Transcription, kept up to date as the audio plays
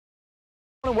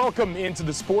And welcome into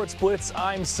the Sports Blitz.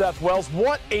 I'm Seth Wells.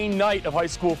 What a night of high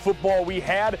school football we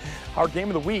had. Our game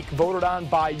of the week, voted on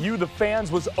by you, the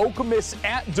fans, was Okemos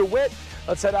at Dewitt.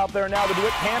 Let's head out there now. The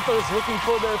Dewitt Panthers looking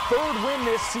for their third win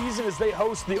this season as they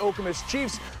host the Okemos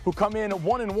Chiefs, who come in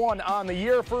 1-1 on the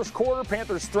year. First quarter,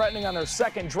 Panthers threatening on their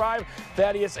second drive.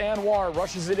 Thaddeus Anwar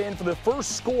rushes it in for the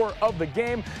first score of the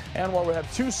game. Anwar will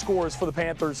have two scores for the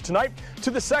Panthers tonight.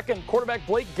 To the second, quarterback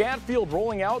Blake Gatfield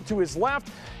rolling out to his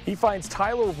left. He finds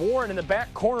Tyler Warren in the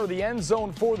back corner of the end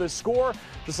zone for the score.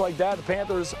 Just like that, the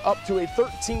Panthers up to a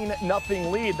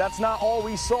 13-0 lead. That's not all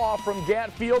we saw from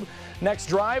Gatfield. Next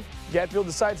drive, Gatfield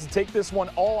decides to take this one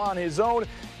all on his own.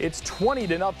 It's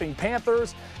 20-0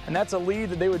 Panthers, and that's a lead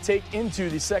that they would take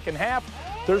into the second half.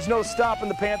 There's no stopping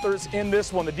the Panthers in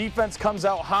this one. The defense comes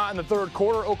out hot in the third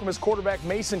quarter. Okemos quarterback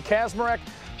Mason Kazmarek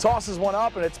tosses one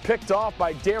up, and it's picked off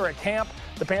by Derek Hamp.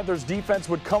 The Panthers defense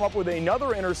would come up with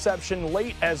another interception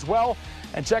late as well.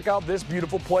 And check out this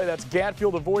beautiful play. That's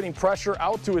Gatfield avoiding pressure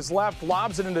out to his left,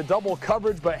 lobs it into double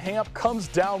coverage, but Hamp comes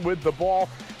down with the ball.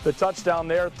 The touchdown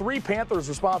there. 3 Panthers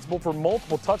responsible for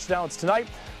multiple touchdowns tonight.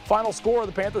 Final score,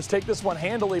 the Panthers take this one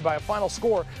handily by a final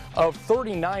score of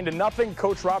 39-0.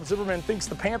 Coach Rob Zimmerman thinks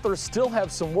the Panthers still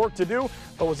have some work to do,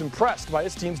 but was impressed by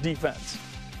his team's defense.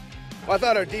 Well, I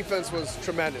thought our defense was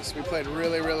tremendous. We played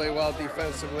really, really well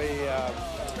defensively.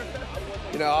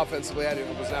 Offensively, I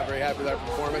was not very happy with our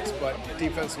performance, but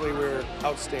defensively, we were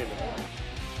outstanding.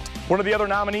 One of the other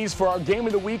nominees for our game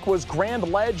of the week was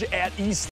Grand Ledge at East.